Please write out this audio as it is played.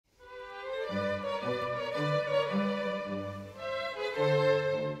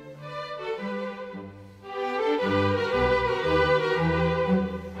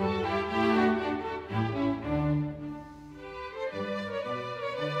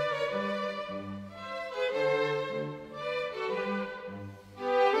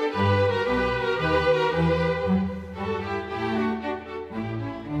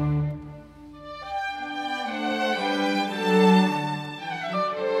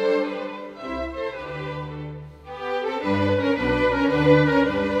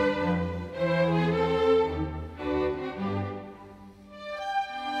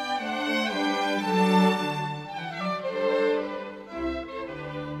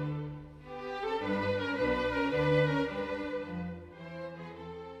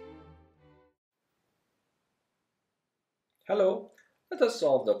Hello, let us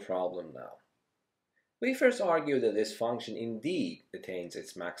solve the problem now. We first argue that this function indeed attains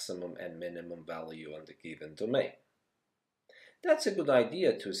its maximum and minimum value on the given domain. That's a good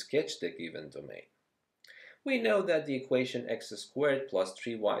idea to sketch the given domain. We know that the equation x squared plus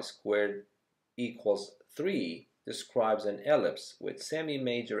 3y squared equals 3 describes an ellipse with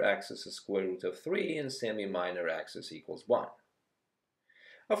semi-major axis square root of 3 and semi-minor axis equals 1.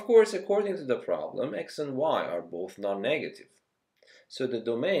 Of course, according to the problem, x and y are both non-negative. So the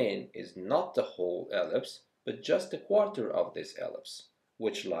domain is not the whole ellipse, but just a quarter of this ellipse,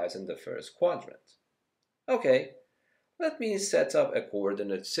 which lies in the first quadrant. Okay, let me set up a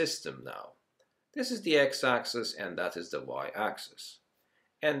coordinate system now. This is the x-axis and that is the y-axis.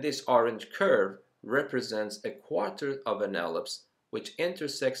 And this orange curve represents a quarter of an ellipse which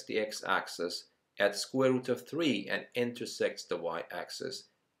intersects the x-axis at square root of 3 and intersects the y-axis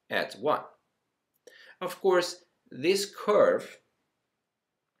at 1. Of course, this curve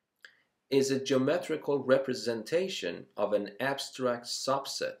is a geometrical representation of an abstract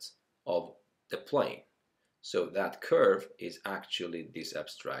subset of the plane. So that curve is actually this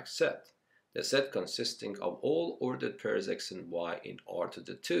abstract set. The set consisting of all ordered pairs x and y in R to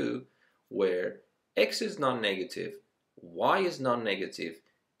the 2, where x is non-negative, y is non-negative,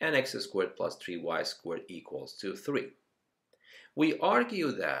 and x squared plus 3y squared equals to 3. We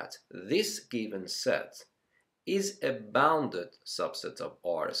argue that this given set is a bounded subset of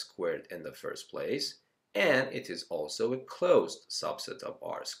R squared in the first place, and it is also a closed subset of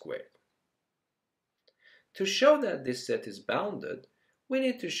R squared. To show that this set is bounded, we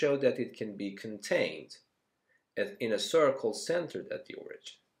need to show that it can be contained in a circle centered at the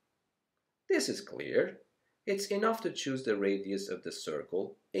origin. This is clear. It's enough to choose the radius of the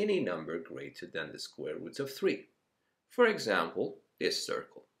circle, any number greater than the square root of 3. For example, this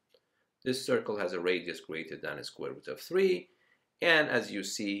circle. This circle has a radius greater than a square root of 3, and as you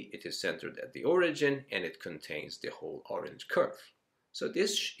see, it is centered at the origin and it contains the whole orange curve. So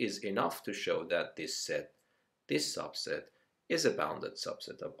this is enough to show that this subset is a bounded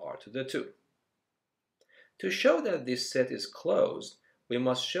subset of R to the 2. To show that this set is closed, we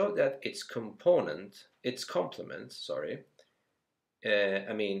must show that its complement, the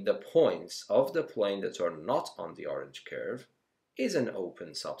points of the plane that are not on the orange curve, is an open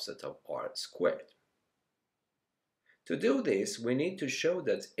subset of R squared. To do this, we need to show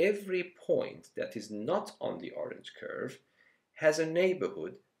that every point that is not on the orange curve has a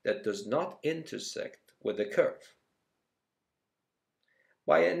neighborhood that does not intersect with the curve.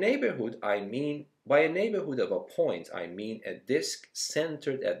 By a neighborhood of a point, I mean a disk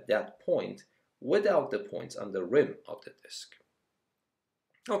centered at that point without the points on the rim of the disk.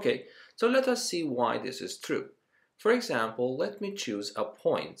 Okay, so let us see why this is true. For example, let me choose a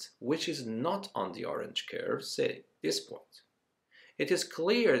point which is not on the orange curve, say this point. It is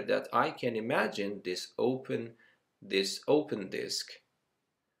clear that I can imagine this open disk,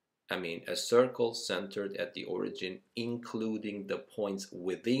 a circle centered at the origin, including the points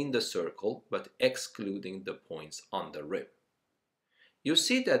within the circle, but excluding the points on the rim. You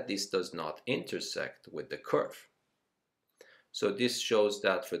see that this does not intersect with the curve. So this shows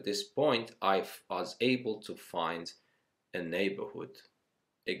that for this point, I was able to find a neighborhood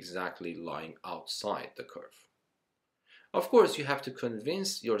exactly lying outside the curve. Of course, you have to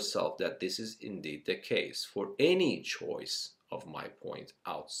convince yourself that this is indeed the case for any choice of my point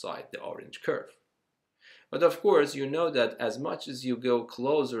outside the orange curve. But of course, you know that as much as you go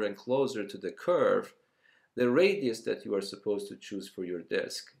closer and closer to the curve, the radius that you are supposed to choose for your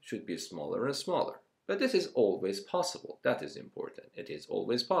disk should be smaller and smaller. But this is always possible. That is important. It is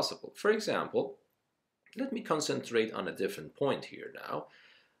always possible. For example, let me concentrate on a different point here now.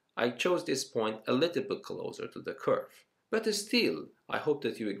 I chose this point a little bit closer to the curve. But still, I hope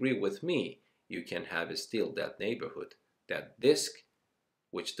that you agree with me, you can have still that neighborhood, that disk,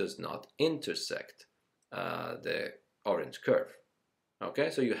 which does not intersect the orange curve.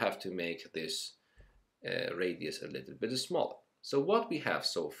 Okay, so you have to make this radius a little bit smaller. So what we have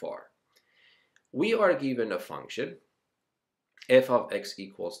so far? We are given a function, f of x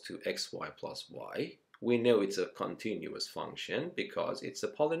equals to xy plus y. We know it's a continuous function because it's a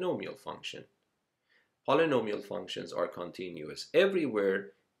polynomial function. Polynomial functions are continuous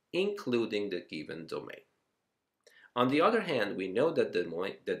everywhere, including the given domain. On the other hand, we know that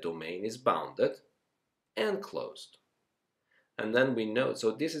the domain is bounded and closed. And then we know,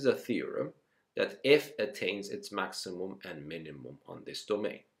 so this is a theorem, that f attains its maximum and minimum on this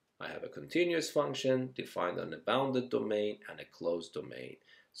domain. I have a continuous function defined on a bounded domain and a closed domain.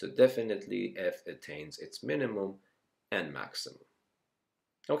 So definitely f attains its minimum and maximum.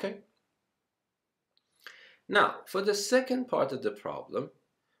 Okay? Now, for the second part of the problem,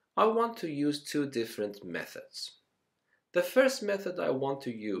 I want to use two different methods. The first method I want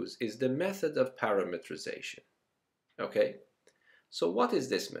to use is the method of parametrization. Okay, so what is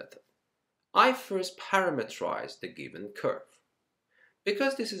this method? I first parameterize the given curve.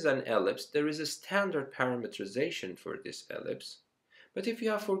 Because this is an ellipse, there is a standard parametrization for this ellipse. But if you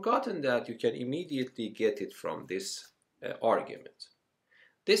have forgotten that, you can immediately get it from this argument.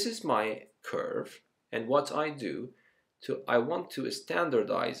 This is my curve, and what I do, I want to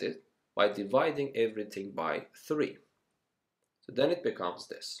standardize it by dividing everything by 3. So then it becomes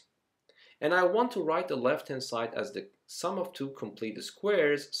this. And I want to write the left-hand side as the sum of two complete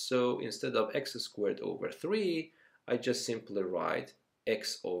squares, so instead of x squared over 3, I just simply write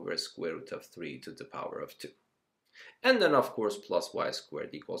x over square root of 3 to the power of 2. And then of course plus y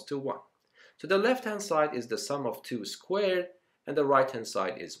squared equals to 1. So the left-hand side is the sum of 2 squared, and the right-hand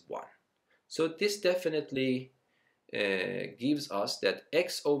side is 1. So this definitely gives us that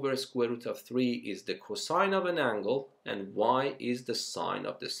x over square root of 3 is the cosine of an angle, and y is the sine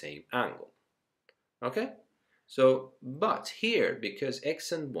of the same angle. Okay? So, but here, because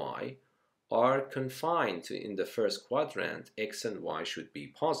x and y are confined to in the first quadrant, x and y should be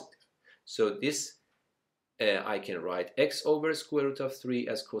positive. So this, I can write x over square root of 3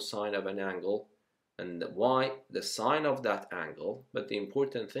 as cosine of an angle, and y the sine of that angle. But the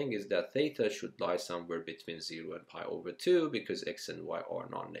important thing is that theta should lie somewhere between 0 and pi over 2, because x and y are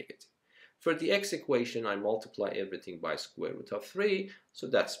non-negative. For the x equation, I multiply everything by square root of 3, so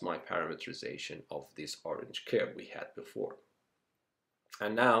that's my parameterization of this orange curve we had before.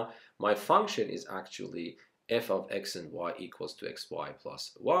 And now my function is actually f of x and y equals to xy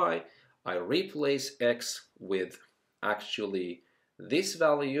plus y. I replace x with actually this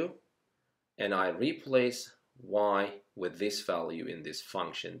value, and I replace y with this value in this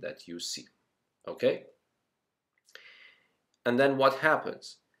function that you see. Okay? And then what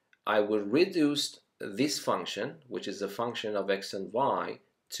happens? I will reduce this function, which is a function of x and y,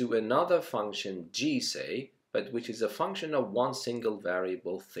 to another function g, say, but which is a function of one single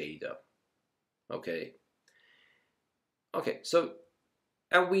variable theta. Okay? Okay, so,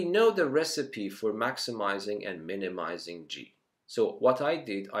 and we know the recipe for maximizing and minimizing g. So what I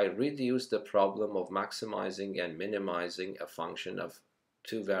did, I reduced the problem of maximizing and minimizing a function of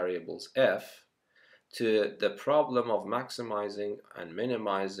two variables f to the problem of maximizing and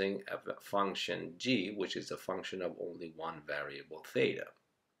minimizing a function g, which is a function of only one variable theta.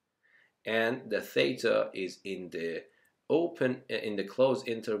 And the theta is in the closed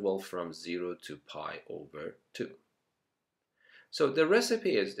interval from 0 to pi over 2. So the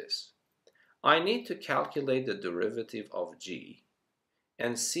recipe is this. I need to calculate the derivative of g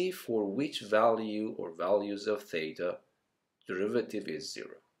and see for which value or values of theta derivative is 0,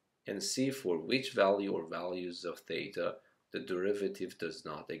 and see for which value or values of theta the derivative does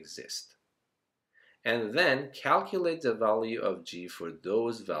not exist. And then calculate the value of g for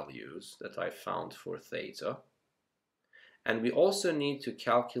those values that I found for theta. And we also need to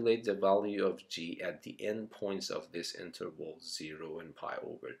calculate the value of g at the endpoints of this interval 0 and pi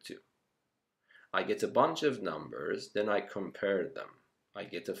over 2. I get a bunch of numbers, then I compare them. I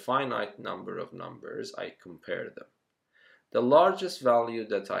get a finite number of numbers, I compare them. The largest value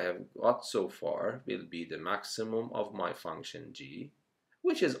that I have got so far will be the maximum of my function g,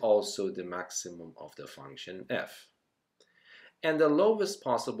 which is also the maximum of the function f. And the lowest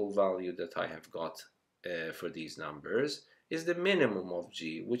possible value that I have got for these numbers is the minimum of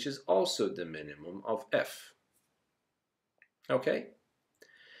g, which is also the minimum of f. Okay?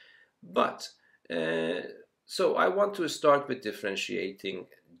 But, so I want to start with differentiating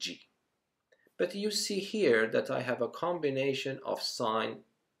g. But you see here that I have a combination of sine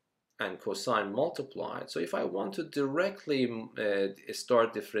and cosine multiplied. So if I want to directly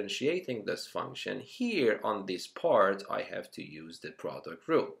start differentiating this function, here on this part I have to use the product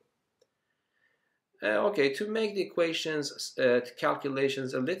rule. Okay, to make the equations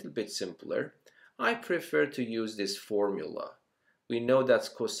calculations a little bit simpler, I prefer to use this formula. We know that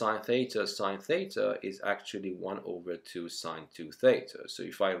cosine theta sine theta is actually 1 over 2 sine 2 theta. So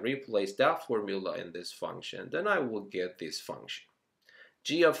if I replace that formula in this function, then I will get this function.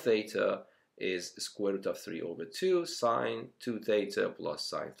 G of theta is square root of 3 over 2 sine 2 theta plus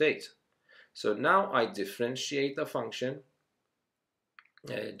sine theta. So now I differentiate the function.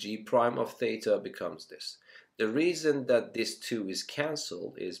 G prime of theta becomes this. The reason that this 2 is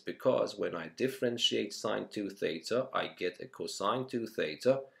cancelled is because when I differentiate sine 2 theta, I get a cosine 2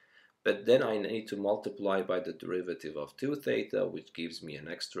 theta, but then I need to multiply by the derivative of 2 theta, which gives me an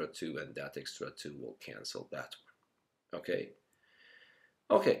extra 2, and that extra 2 will cancel that one. Okay?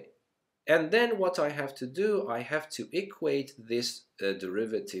 Okay, And then what I have to do, I have to equate this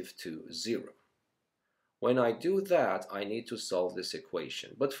derivative to 0. When I do that, I need to solve this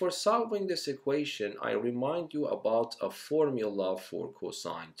equation. But for solving this equation, I remind you about a formula for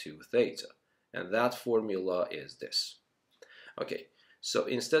cosine 2 theta. And that formula is this. Okay, so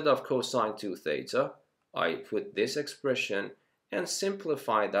instead of cosine 2 theta, I put this expression and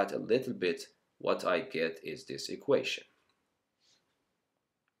simplify that a little bit. What I get is this equation.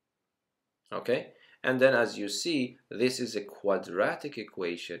 Okay, and then as you see, this is a quadratic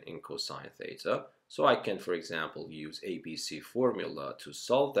equation in cosine theta. So I can, for example, use ABC formula to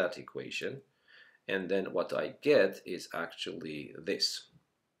solve that equation. And then what I get is actually this.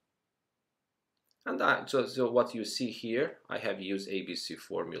 And so what you see here, I have used ABC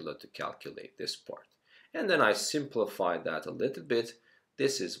formula to calculate this part. And then I simplify that a little bit.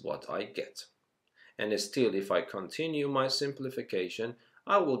 This is what I get. And still, if I continue my simplification,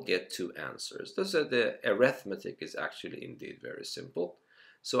 I will get two answers. The arithmetic is actually indeed very simple.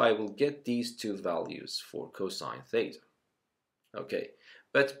 So I will get these two values for cosine theta. Okay,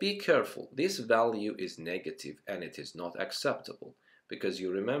 but be careful. This value is negative and it is not acceptable, because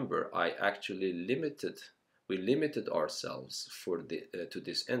you remember I actually we limited ourselves to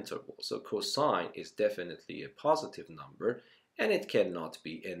this interval. So cosine is definitely a positive number and it cannot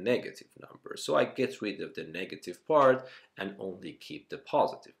be a negative number. So I get rid of the negative part and only keep the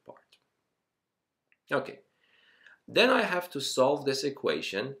positive part. Okay, then I have to solve this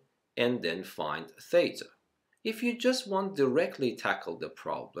equation and then find theta. If you just want to directly tackle the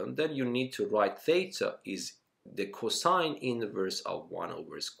problem, then you need to write theta is the cosine inverse of 1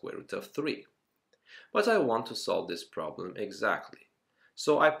 over square root of 3. But I want to solve this problem exactly.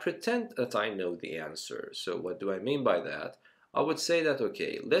 So I pretend that I know the answer. So what do I mean by that? I would say that,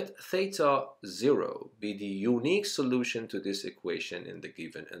 okay, let theta 0 be the unique solution to this equation in the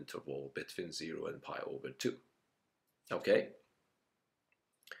given interval between 0 and pi over 2. Okay?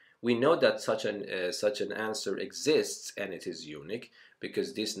 We know that such an answer exists and it is unique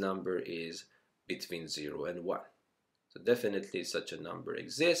because this number is between 0 and 1. So definitely such a number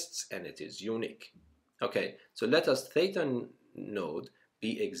exists and it is unique. Okay, so let us theta node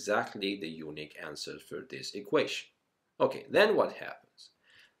be exactly the unique answer for this equation. Okay, then what happens?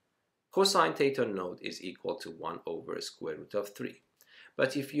 Cosine theta node is equal to 1 over square root of 3.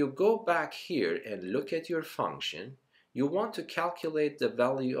 But if you go back here and look at your function, you want to calculate the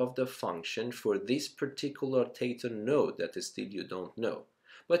value of the function for this particular theta node that still you don't know.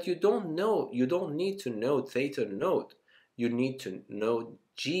 But you don't need to know theta node. You need to know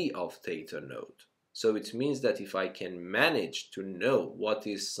g of theta node. So it means that if I can manage to know what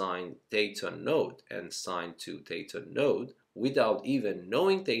is sine theta node and sine 2 theta node without even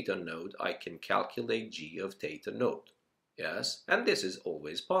knowing theta node, I can calculate g of theta node. Yes, and this is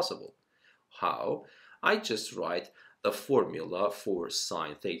always possible. How? I just write the formula for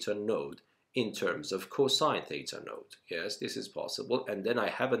sine theta node in terms of cosine theta node. Yes, this is possible. And then I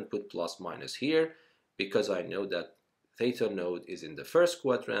haven't put plus minus here because I know that theta node is in the first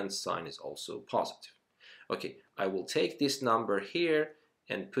quadrant, sine is also positive. Okay, I will take this number here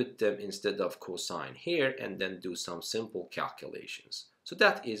and put them instead of cosine here and then do some simple calculations. So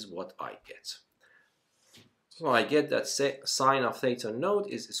that is what I get. So I get that sine of theta node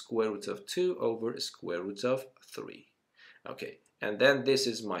is square root of 2 over square root of 3. Okay, and then this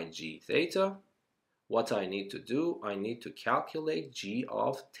is my g theta. What I need to do, I need to calculate g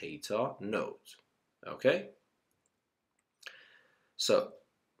of theta node. Okay? So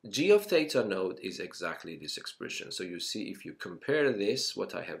g of theta node is exactly this expression. So you see, if you compare this,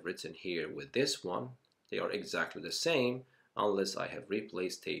 what I have written here with this one, they are exactly the same unless I have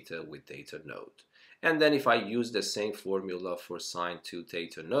replaced theta with theta node. And then if I use the same formula for sine 2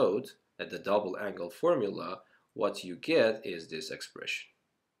 theta node at the double angle formula, what you get is this expression.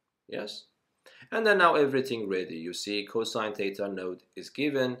 Yes? And then now everything ready. You see cosine theta node is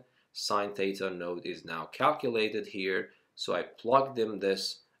given, sine theta node is now calculated here. So I plug them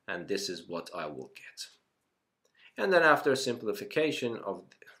this, and this is what I will get. And then after simplification of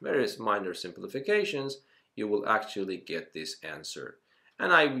various minor simplifications, you will actually get this answer.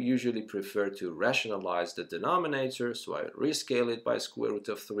 And I usually prefer to rationalize the denominator, so I rescale it by square root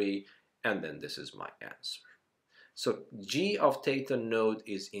of 3, and then this is my answer. So g of theta node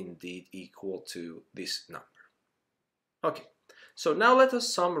is indeed equal to this number. Okay, so now let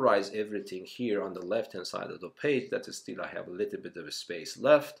us summarize everything here on the left-hand side of the page. That is still I have a little bit of a space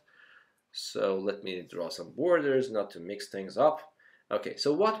left. So let me draw some borders, not to mix things up. Okay,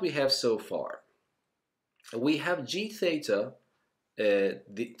 so what we have so far. We have g theta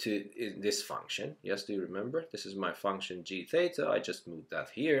in this function. Yes, do you remember? This is my function g theta. I just moved that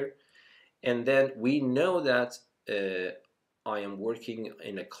here. And then we know that I am working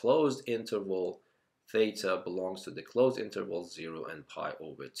in a closed interval. Theta belongs to the closed interval 0 and pi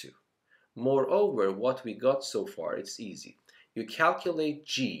over 2. Moreover, what we got so far, it's easy. You calculate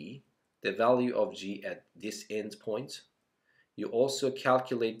g, the value of g at this endpoint. You also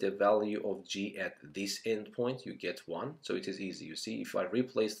calculate the value of g at this endpoint. You get 1. So it is easy. You see, if I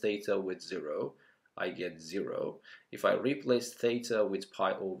replace theta with 0, I get 0. If I replace theta with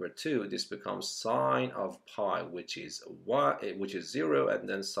pi over 2, this becomes sine of pi, which is 0, and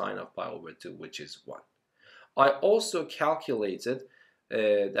then sine of pi over 2, which is 1. I also calculated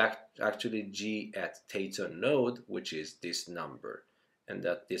that actually g at theta node, which is this number, and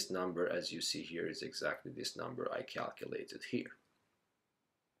that this number, as you see here, is exactly this number I calculated here.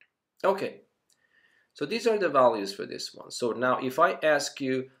 Okay, so these are the values for this one. So now if I ask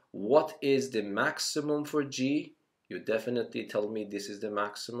you what is the maximum for g, you definitely tell me this is the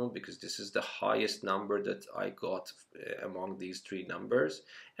maximum because this is the highest number that I got among these three numbers.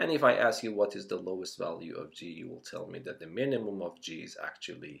 And if I ask you what is the lowest value of g, you will tell me that the minimum of g is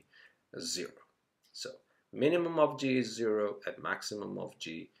actually 0. So minimum of g is 0 and maximum of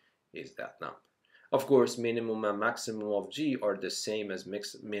g is that number. Of course, minimum and maximum of g are the same as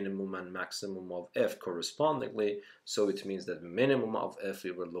minimum and maximum of f correspondingly, so it means that minimum of f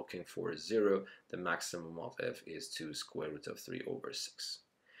we were looking for is 0, the maximum of f is 2 square root of 3 over 6.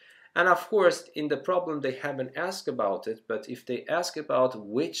 And of course, in the problem they haven't asked about it, but if they ask about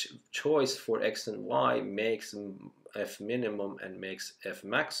which choice for x and y makes f minimum and makes f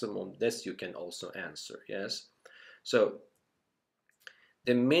maximum, this you can also answer, yes? So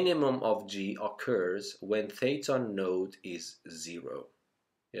the minimum of g occurs when theta node is 0.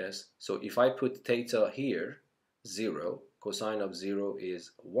 Yes, so if I put theta here, 0, cosine of 0 is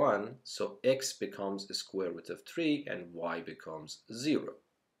 1, so x becomes the square root of 3 and y becomes 0.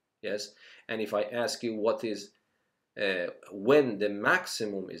 Yes, and if I ask you what is when the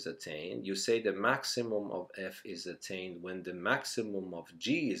maximum is attained, you say the maximum of f is attained when the maximum of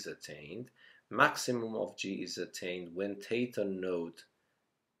g is attained. Maximum of g is attained when theta node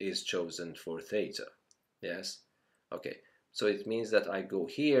is chosen for theta. Yes, okay, so it means that I go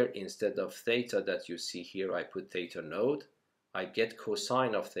here, instead of theta that you see here, I put theta node. I get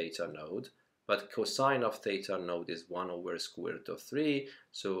cosine of theta node, but cosine of theta node is 1 over square root of 3,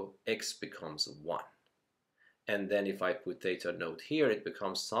 so x becomes 1. And then if I put theta node here, it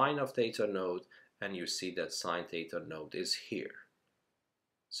becomes sine of theta node, and you see that sine theta node is here.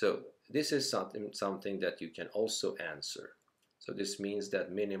 So this is something that you can also answer. So this means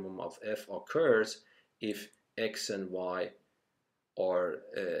that minimum of f occurs if x and y are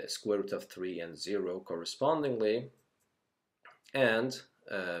square root of 3 and 0 correspondingly, and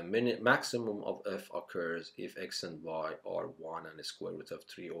maximum of f occurs if x and y are 1 and square root of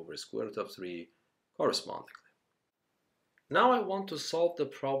 3 over square root of 3 correspondingly. Now I want to solve the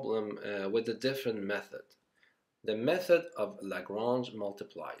problem with a different method, the method of Lagrange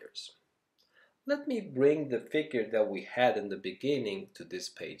multipliers. Let me bring the figure that we had in the beginning to this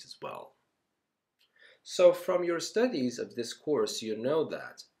page as well. So from your studies of this course, you know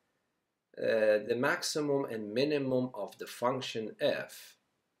that the maximum and minimum of the function f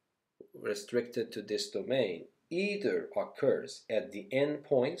restricted to this domain either occurs at the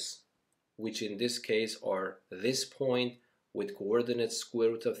endpoints, which in this case are this point with coordinates square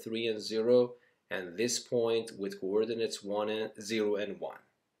root of 3 and 0, and this point with coordinates 1 and 0 and 1,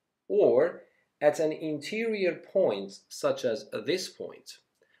 or at an interior point such as this point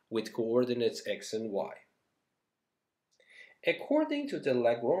with coordinates x and y. According to the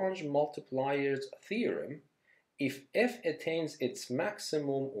Lagrange multipliers theorem, if f attains its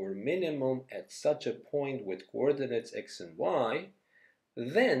maximum or minimum at such a point with coordinates x and y,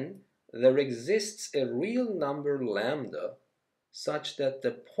 then there exists a real number lambda such that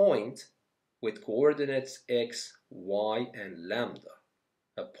the point with coordinates x, y, and lambda,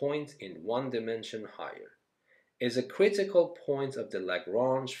 a point in one dimension higher, is a critical point of the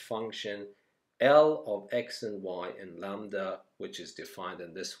Lagrange function L of x and y and lambda, which is defined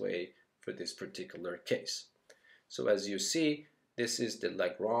in this way for this particular case. So as you see, this is the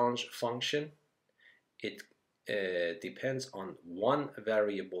Lagrange function. It depends on one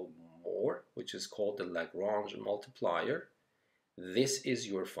variable more, which is called the Lagrange multiplier. This is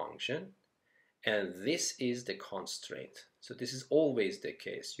your function, and this is the constraint. So this is always the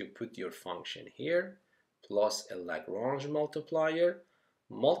case. You put your function here plus a Lagrange multiplier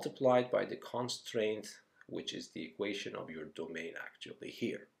multiplied by the constraint, which is the equation of your domain actually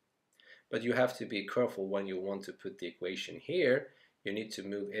here. But you have to be careful when you want to put the equation here. You need to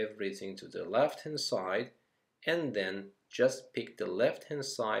move everything to the left hand side and then just pick the left-hand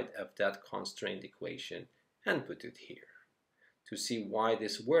side of that constraint equation and put it here. To see why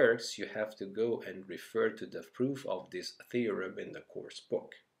this works, you have to go and refer to the proof of this theorem in the course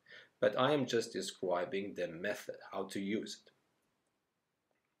book. But I am just describing the method, how to use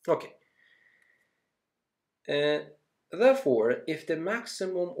it. Okay. Therefore, if the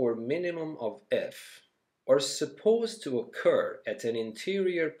maximum or minimum of f are supposed to occur at an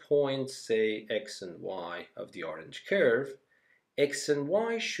interior point, say x and y of the orange curve, x and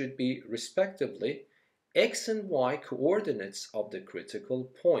y should be respectively x and y coordinates of the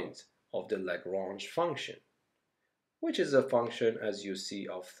critical point of the Lagrange function, which is a function, as you see,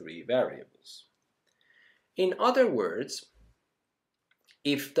 of 3 variables. In other words,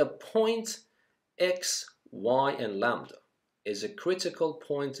 if the point x, y, and lambda is a critical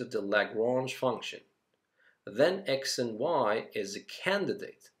point of the Lagrange function, then x and y is a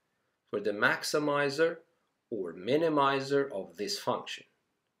candidate for the maximizer or minimizer of this function.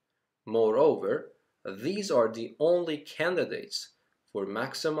 Moreover, these are the only candidates for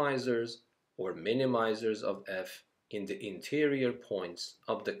maximizers or minimizers of f in the interior points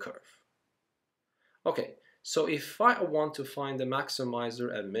of the curve. Okay, so if I want to find the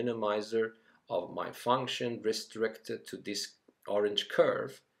maximizer and minimizer of my function restricted to this orange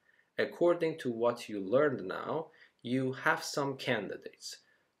curve, according to what you learned now, you have some candidates.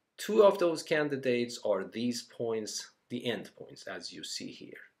 2 of those candidates are these points, the endpoints, as you see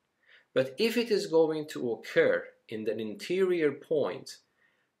here. But if it is going to occur in an interior point,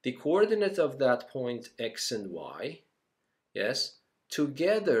 the coordinate of that point x and y, yes,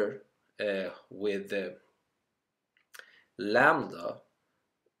 together with the lambda,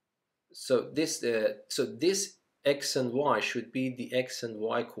 so this x and y should be the x and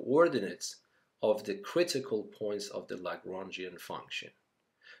y coordinates of the critical points of the Lagrangian function.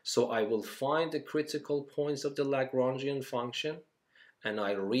 So I will find the critical points of the Lagrangian function, and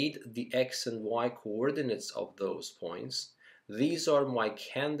I read the x and y coordinates of those points. These are my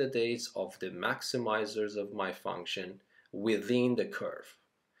candidates of the maximizers of my function within the curve.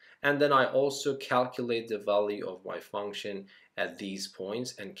 And then I also calculate the value of my function at these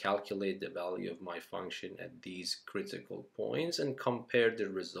points and calculate the value of my function at these critical points and compare the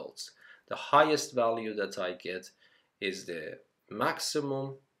results. The highest value that I get is the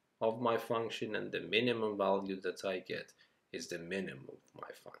maximum of my function, and the minimum value that I get is the minimum of my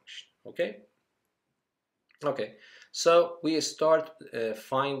function. Okay, so we start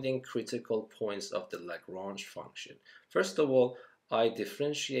finding critical points of the Lagrange function. First of all, I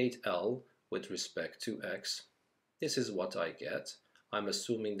differentiate L with respect to x. This is what I get. I'm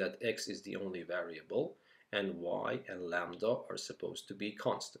assuming that x is the only variable and y and lambda are supposed to be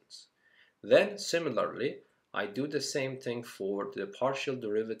constants. Then similarly, I do the same thing for the partial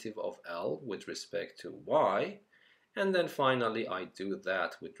derivative of L with respect to y, and then finally I do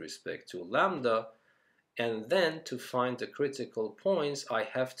that with respect to lambda. And then to find the critical points, I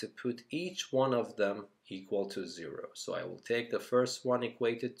have to put each one of them equal to 0. So I will take the first one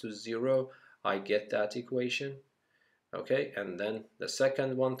equated to 0, I get that equation. Okay, and then the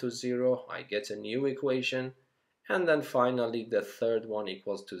second one to 0, I get a new equation. And then finally the third one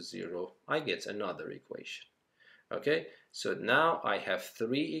equals to 0, I get another equation. Okay, so now I have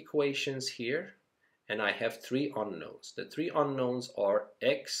 3 equations here, and I have 3 unknowns. The 3 unknowns are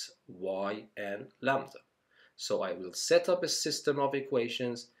x, y, and lambda. So I will set up a system of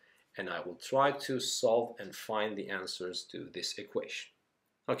equations, and I will try to solve and find the answers to this equation.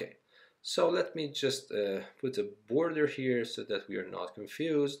 Okay, so let me just put a border here so that we are not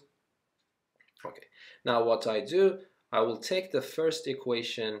confused. Okay, now what I do, I will take the first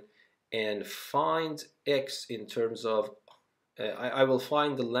equation and find x in terms of, I will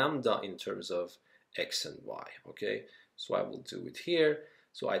find the lambda in terms of x and y. Okay, so I will do it here.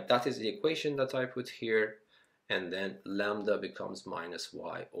 So that is the equation that I put here, and then lambda becomes minus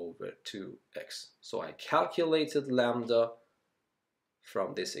y over 2x. So I calculated lambda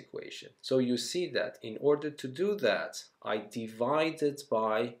from this equation. So you see that in order to do that, I divided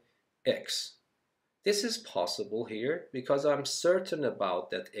by x. This is possible here because I'm certain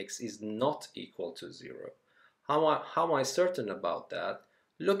about that x is not equal to 0. How am I certain about that?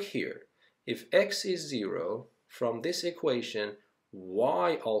 Look here. If x is 0, from this equation,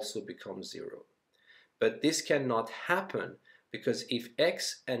 y also becomes 0. But this cannot happen because if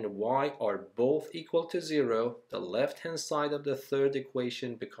x and y are both equal to 0, the left-hand side of the third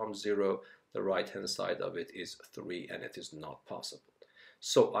equation becomes 0, the right-hand side of it is 3, and it is not possible.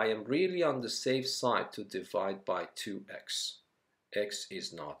 So I am really on the safe side to divide by 2x. X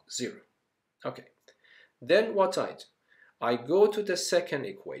is not 0. Okay. Then what I do? I go to the second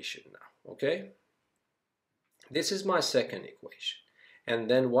equation now. Okay. This is my second equation. And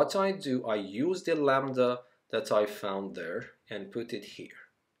then what I do, I use the lambda that I found there and put it here.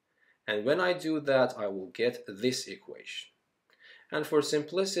 And when I do that, I will get this equation. And for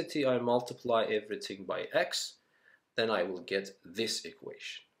simplicity, I multiply everything by x, then I will get this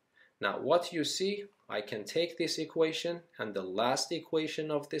equation. Now what you see, I can take this equation and the last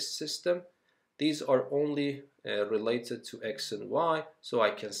equation of this system. These are only related to x and y, so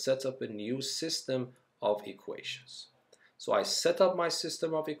I can set up a new system of equations. So I set up my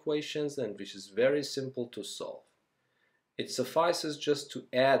system of equations, and which is very simple to solve. It suffices just to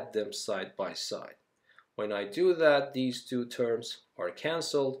add them side by side. When I do that, these two terms are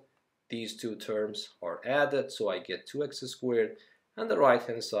cancelled, these two terms are added, so I get 2x squared, and the right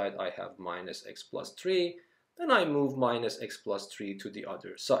hand side I have minus x plus 3, then I move minus x plus 3 to the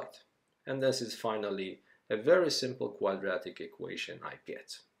other side. And this is finally a very simple quadratic equation I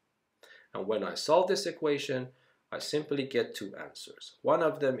get. And when I solve this equation, I simply get two answers. One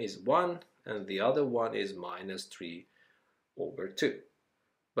of them is 1 and the other one is minus 3 over 2.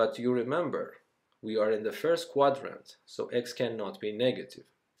 But you remember, we are in the first quadrant, so x cannot be negative.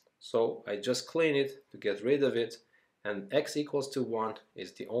 So I just clean it to get rid of it, and x equals to 1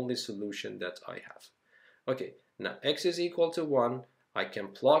 is the only solution that I have. Okay, now x is equal to 1, I can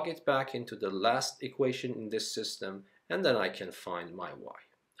plug it back into the last equation in this system, and then I can find my y.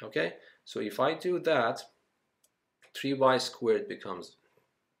 Okay, so if I do that, 3y squared becomes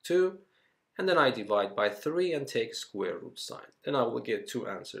 2, and then I divide by 3 and take square root sign. Then I will get two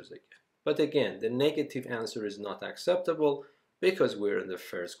answers again. But again, the negative answer is not acceptable because we're in the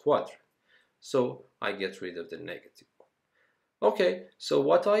first quadrant. So I get rid of the negative one. Okay, so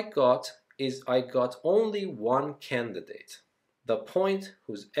what I got is I got only one candidate. The point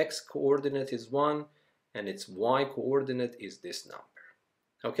whose x coordinate is 1 and its y coordinate is this number.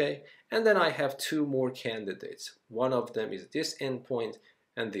 Okay, and then I have two more candidates. One of them is this endpoint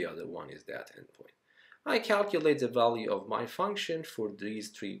and the other one is that endpoint. I calculate the value of my function for these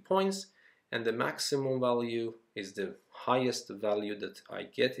 3 points, and the maximum value is the highest value that I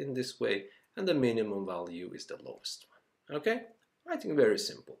get in this way, and the minimum value is the lowest one. Okay, I think very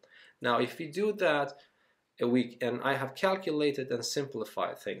simple. Now if we do that, and I have calculated and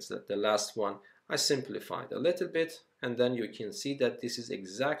simplified things. That the last one I simplified a little bit, and then you can see that this is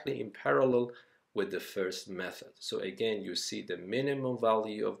exactly in parallel with the first method. So again, you see the minimum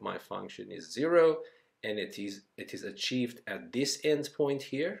value of my function is 0, and it is achieved at this endpoint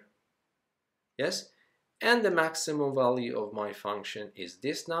here. Yes, and the maximum value of my function is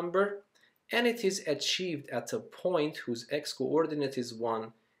this number, and it is achieved at a point whose x coordinate is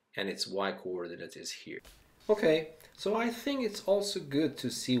 1 and its y coordinate is here. Okay, so I think it's also good to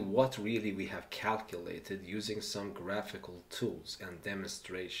see what really we have calculated using some graphical tools and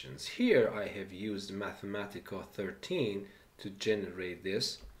demonstrations. Here I have used Mathematica 13 to generate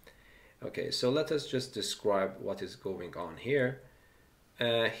this. Okay, so let us just describe what is going on here.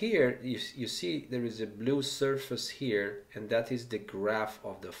 Here you see there is a blue surface here, and that is the graph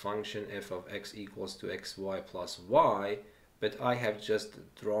of the function f of x equals to xy plus y, but I have just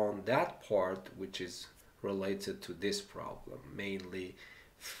drawn that part which is related to this problem, mainly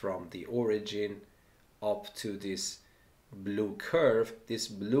from the origin up to this blue curve. This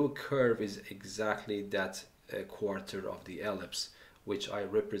blue curve is exactly that quarter of the ellipse which I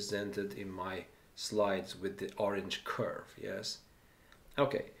represented in my slides with the orange curve. Yes.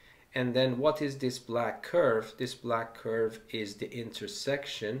 Okay, and then what is this black curve? This black curve is the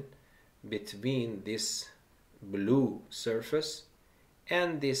intersection between this blue surface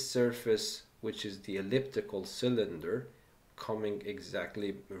and this surface, which is the elliptical cylinder coming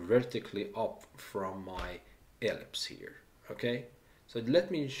exactly vertically up from my ellipse here. Okay, so let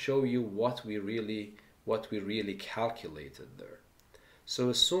me show you what we really calculated there. So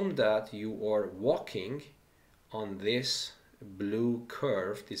assume that you are walking on this blue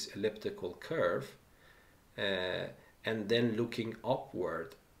curve, this elliptical curve, and then looking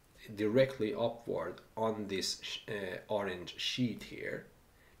upward, directly upward on this orange sheet here,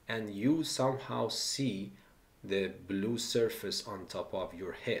 and you somehow see the blue surface on top of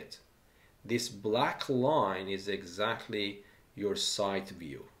your head. This black line is exactly your side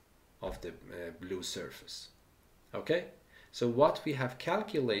view of the blue surface. Okay, so what we have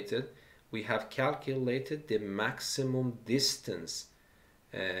calculated, we have calculated the maximum distance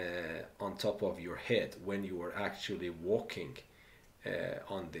on top of your head when you are actually walking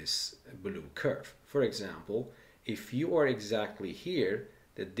on this blue curve. For example, if you are exactly here,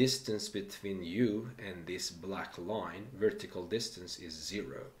 the distance between you and this black line, vertical distance, is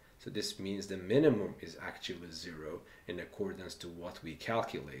 0. So this means the minimum is actually 0 in accordance to what we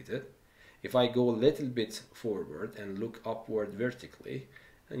calculated. If I go a little bit forward and look upward vertically,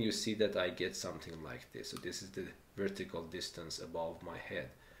 and you see that I get something like this. So this is the vertical distance above my head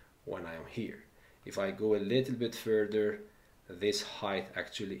when I am here. If I go a little bit further, this height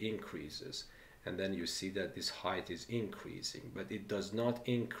actually increases, and then you see that this height is increasing, but it does not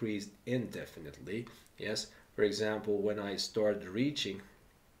increase indefinitely. Yes, for example, when I start reaching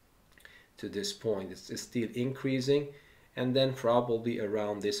to this point, it's still increasing, and then probably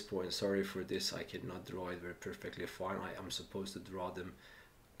around this point, sorry for this, I cannot draw it very perfectly fine. I am supposed to draw them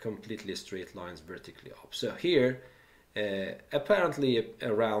completely straight lines vertically up. So here, apparently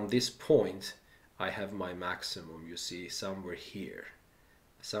around this point, I have my maximum, you see, somewhere here.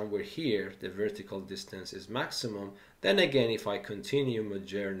 Somewhere here, the vertical distance is maximum. Then again, if I continue my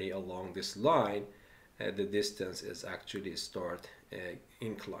journey along this line, the distance is actually start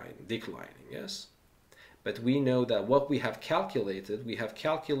declining, yes? But we know that what we have calculated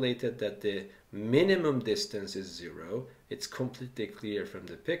that the minimum distance is 0. It's completely clear from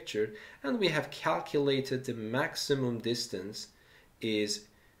the picture. And we have calculated the maximum distance is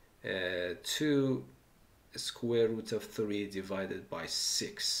 2 square root of 3 divided by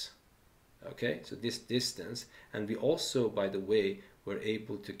 6. Okay, so this distance, and we also, by the way, were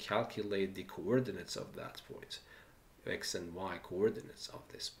able to calculate the coordinates of that point, x and y coordinates of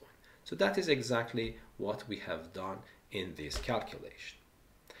this point. So that is exactly what we have done in this calculation.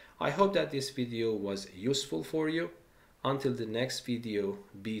 I hope that this video was useful for you. Until the next video,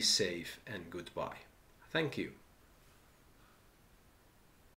 be safe and goodbye. Thank you.